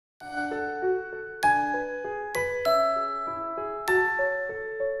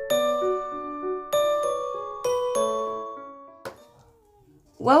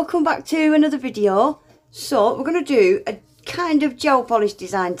Welcome back to another video. So we're going to do a kind of gel polish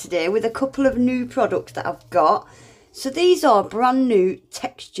design today with a couple of new products that I've got. So these are brand new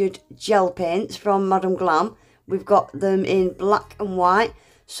textured gel paints from Glam. We've got them in black and white.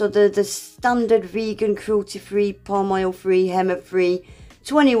 So they're the standard vegan, cruelty-free, palm oil-free, henna-free,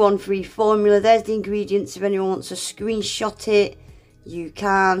 21-free formula. There's the ingredients. If anyone wants to screenshot it, you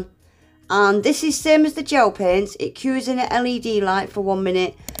can. And this is same as the gel paints. It cures in an LED light for 1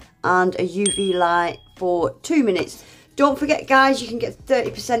 minute and a UV light for 2 minutes. Don't forget, guys, you can get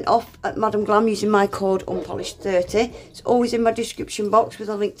 30% off at Glam using my code unpolished30. It's always in my description box with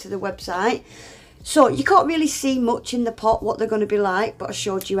a link to the website. So you can't really see much in the pot what they're going to be like, but I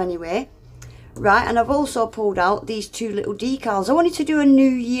showed you anyway. Right, and I've also pulled out these two little decals. I wanted to do a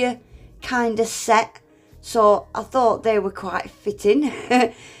New Year kind of set, so I thought they were quite fitting.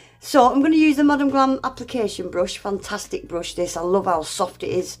 So I'm going to use the Glam application brush. Fantastic brush this. I love how soft it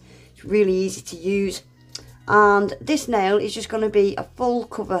is. It's really easy to use. And this nail is just going to be a full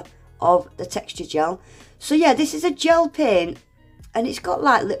cover of the texture gel. So yeah, this is a gel paint and it's got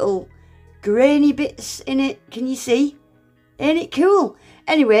like little grainy bits in it. Can you see? Ain't it cool?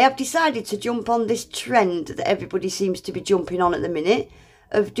 Anyway, I've decided to jump on this trend that everybody seems to be jumping on at the minute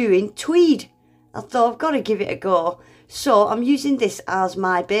of doing tweed. I thought I've got to give it a go. So I'm using this as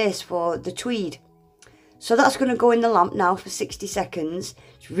my base for the tweed. So that's going to go in the lamp now for 60 seconds.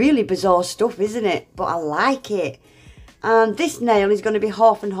 It's really bizarre stuff, isn't it? But I like it. And this nail is going to be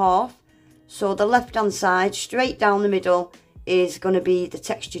half and half. So the left hand side, straight down the middle, is going to be the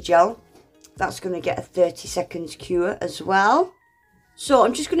texture gel. That's going to get a 30 seconds cure as well. So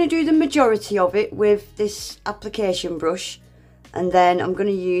I'm just going to do the majority of it with this application brush. And then I'm going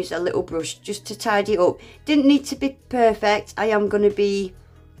to use a little brush just to tidy it up. Didn't need to be perfect. I am going to be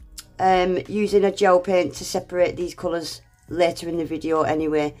using a gel paint to separate these colours later in the video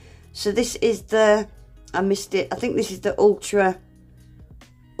anyway. So this is the, I missed it, I think this is the ultra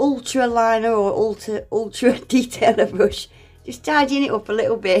liner or ultra detailer brush. Just tidying it up a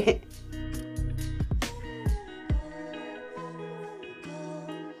little bit.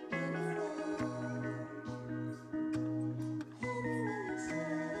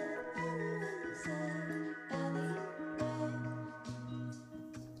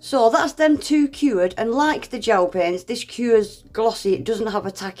 So that's them two cured, and like the gel paints, this cures glossy. It doesn't have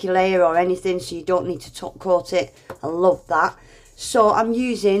a tacky layer or anything, so you don't need to top coat it. I love that. So I'm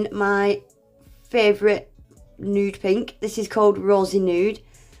using my favourite nude pink. This is called Rosy Nude,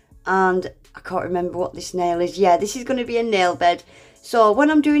 and I can't remember what this nail is. Yeah, this is going to be a nail bed. So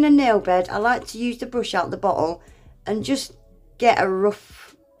when I'm doing a nail bed, I like to use the brush out the bottle and just get a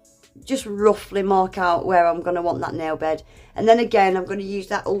rough, just roughly mark out where I'm going to want that nail bed. And then again, I'm going to use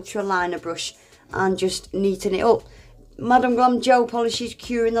that ultra liner brush and just neaten it up. Glam gel polishes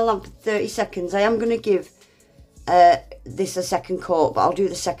cure in the lamp for 30 seconds. I am going to give this a second coat, but I'll do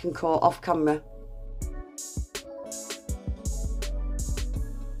the second coat off camera.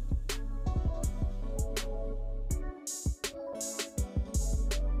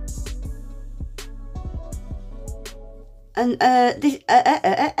 And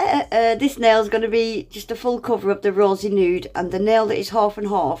this nail is going to be just a full cover of the Rosy Nude, and the nail that is half and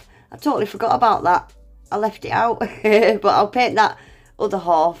half, I totally forgot about that. I left it out, but I'll paint that other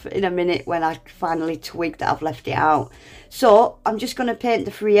half in a minute when I finally twig that I've left it out. So I'm just going to paint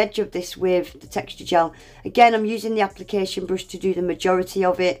the free edge of this with the texture gel. Again, I'm using the application brush to do the majority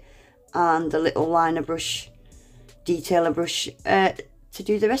of it, and the little liner brush, detailer brush, to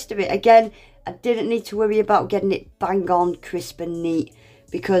do the rest of it. Again, I didn't need to worry about getting it bang on, crisp and neat,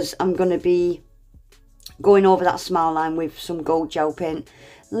 because I'm going to be going over that smile line with some gold gel paint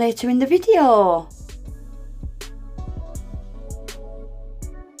later in the video.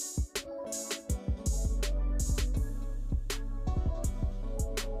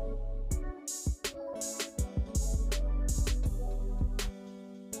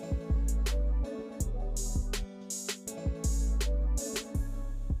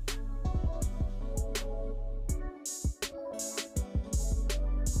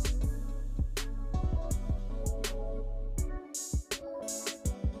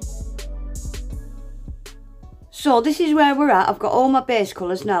 So this is where we're at. I've got all my base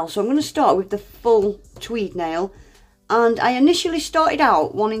colours now. So I'm going to start with the full tweed nail. And I initially started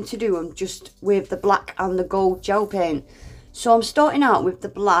out wanting to do them just with the black and the gold gel paint. So I'm starting out with the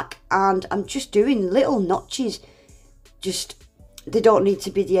black and I'm just doing little notches. Just, they don't need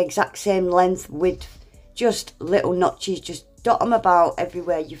to be the exact same length, width. Just little notches. Just dot them about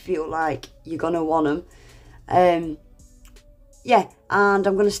everywhere you feel like you're going to want them. Yeah, and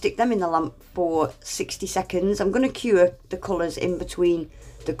I'm going to stick them in the lamp for 60 seconds. I'm going to cure the colours in between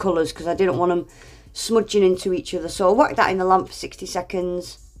the colours because I didn't want them smudging into each other. So I whacked that in the lamp for 60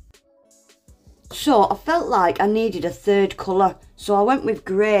 seconds. So I felt like I needed a third colour, so I went with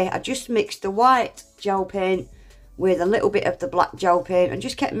grey. I just mixed the white gel paint with a little bit of the black gel paint and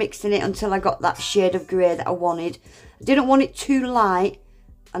just kept mixing it until I got that shade of grey that I wanted. I didn't want it too light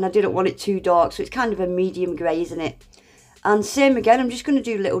and I didn't want it too dark, so it's kind of a medium grey, isn't it? And same again, I'm just going to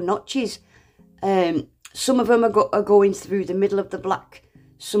do little notches. Some of them are going through the middle of the black.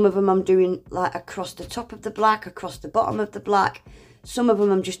 Some of them I'm doing like across the top of the black, across the bottom of the black. Some of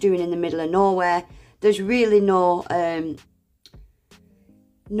them I'm just doing in the middle of nowhere. There's really no,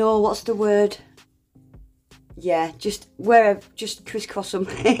 what's the word? Yeah, just wherever, just crisscross them,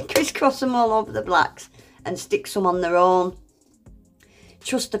 crisscross them all over the blacks and stick some on their own.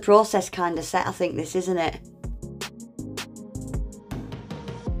 Trust the process kind of set, I think this, isn't it?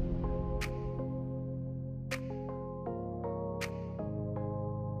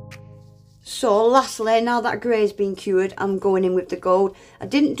 So lastly, now that grey's been cured, I'm going in with the gold. I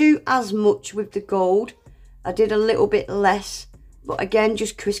didn't do as much with the gold. I did a little bit less. But again,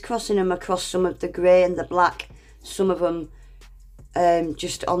 just crisscrossing them across some of the grey and the black. Some of them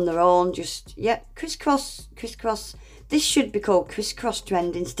just on their own. Just, yeah, crisscross, crisscross. This should be called crisscross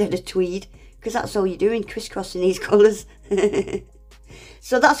trend instead of tweed. Because that's all you're doing, crisscrossing these colours.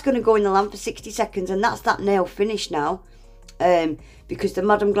 So that's going to go in the lamp for 60 seconds. And that's that nail finished now. Because the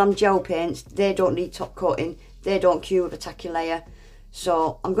Madam Glam gel paints, they don't need top coating, they don't cure with a tacky layer.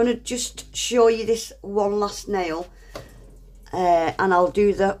 So I'm going to just show you this one last nail, and I'll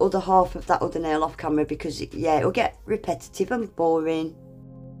do the other half of that other nail off camera because yeah, it'll get repetitive and boring.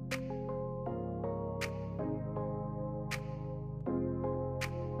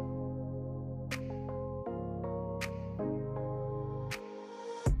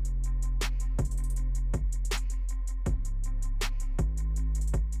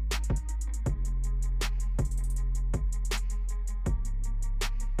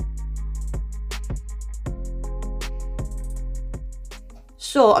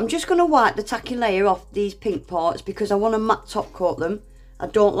 So I'm just going to wipe the tacky layer off these pink parts because I want to matte top coat them. I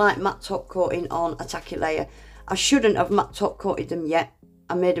don't like matte top coating on a tacky layer. I shouldn't have matte top coated them yet.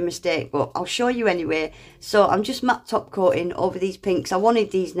 I made a mistake, but I'll show you anyway. So I'm just matte top coating over these pinks. I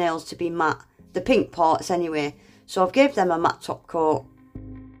wanted these nails to be matte, the pink parts anyway. So I've gave them a matte top coat.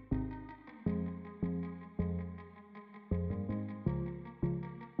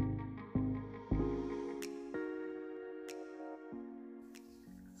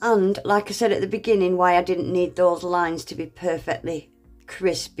 And like I said at the beginning, why I didn't need those lines to be perfectly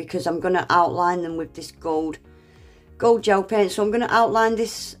crisp, because I'm going to outline them with this gold gel paint. So I'm going to outline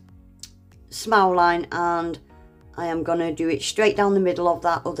this smile line and I am going to do it straight down the middle of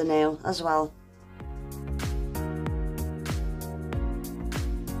that other nail as well.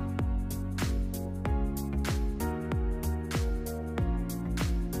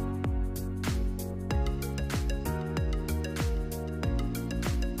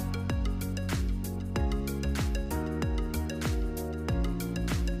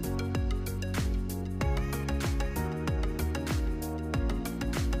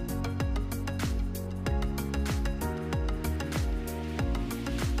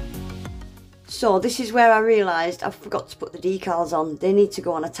 So this is where I realised I forgot to put the decals on. They need to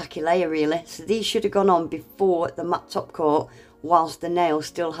go on a tacky layer really. So these should have gone on before the matte top coat whilst the nail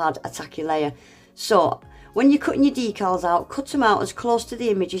still had a tacky layer. So when you're cutting your decals out, cut them out as close to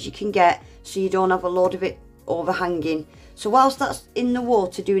the image as you can get so you don't have a load of it overhanging. So whilst that's in the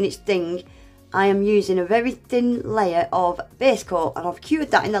water doing its thing, I am using a very thin layer of base coat and I've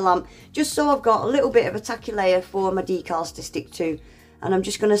cured that in the lamp just so I've got a little bit of a tacky layer for my decals to stick to. And I'm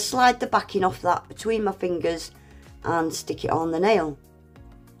just going to slide the backing off that between my fingers and stick it on the nail.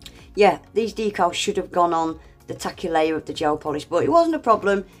 Yeah, these decals should have gone on the tacky layer of the gel polish, but it wasn't a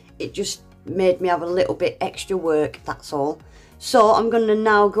problem. It just made me have a little bit extra work, that's all. So I'm going to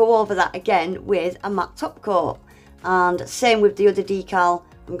now go over that again with a matte top coat. And same with the other decal,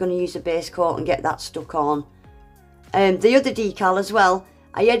 I'm going to use a base coat and get that stuck on. The other decal as well,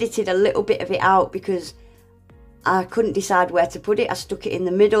 I edited a little bit of it out because I couldn't decide where to put it. I stuck it in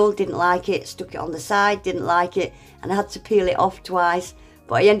the middle, didn't like it, stuck it on the side, didn't like it, and I had to peel it off twice,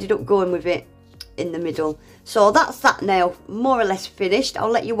 but I ended up going with it in the middle. So that's that nail more or less finished. I'll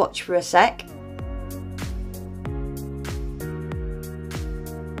let you watch for a sec.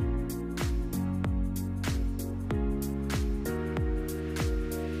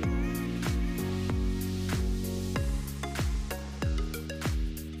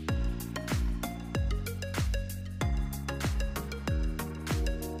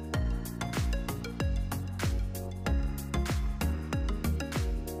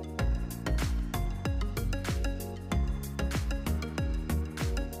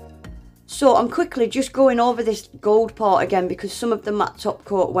 So I'm quickly just going over this gold part again because some of the matte top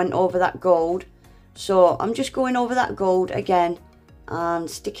coat went over that gold. So I'm just going over that gold again and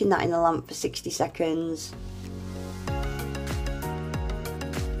sticking that in the lamp for 60 seconds.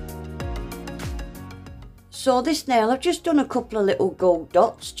 So this nail, I've just done a couple of little gold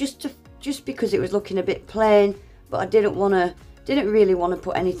dots just because it was looking a bit plain, but I didn't really want to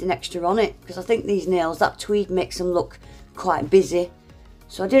put anything extra on it because I think these nails, that tweed makes them look quite busy.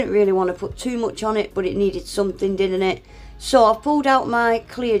 So I didn't really want to put too much on it, but it needed something, didn't it? So I've pulled out my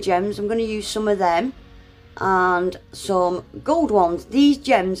clear gems. I'm going to use some of them and some gold ones. These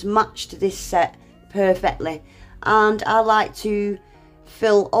gems matched this set perfectly, and I like to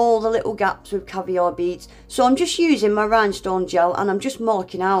fill all the little gaps with caviar beads. So I'm just using my rhinestone gel and I'm just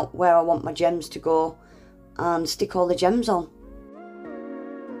marking out where I want my gems to go and stick all the gems on.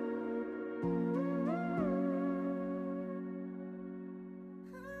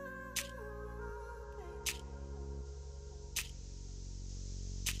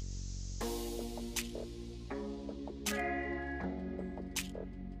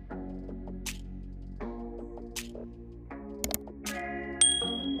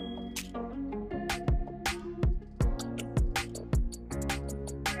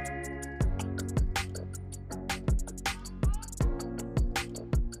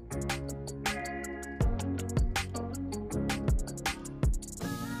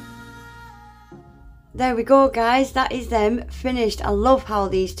 There we go guys, that is them finished. I love how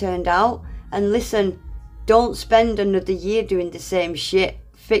these turned out. And listen, don't spend another year doing the same shit.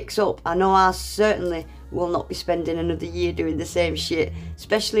 Fix up. I know I certainly will not be spending another year doing the same shit,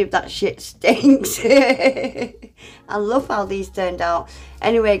 especially if that shit stinks. I love how these turned out.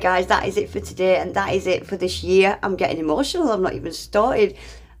 Anyway guys, that is it for today, and that is it for this year. I'm getting emotional, I've not even started.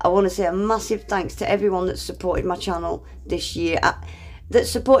 I want to say a massive thanks to everyone that supported my channel this year. That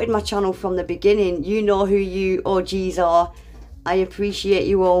supported my channel from the beginning. You know who you OGs are. I appreciate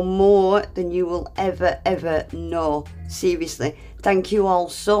you all more than you will ever know. Seriously, thank you all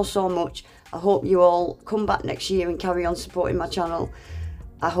so much. I hope you all come back next year and carry on supporting my channel.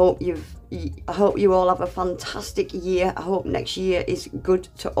 I hope you all have a fantastic year. I hope next year is good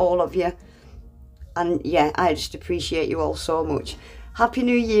to all of you. And yeah, I just appreciate you all so much. Happy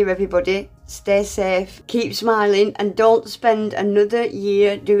New Year everybody. Stay safe, keep smiling, and don't spend another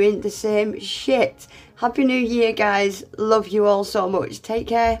year doing the same shit. Happy New Year guys. Love you all so much. Take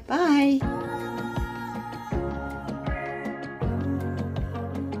care. Bye.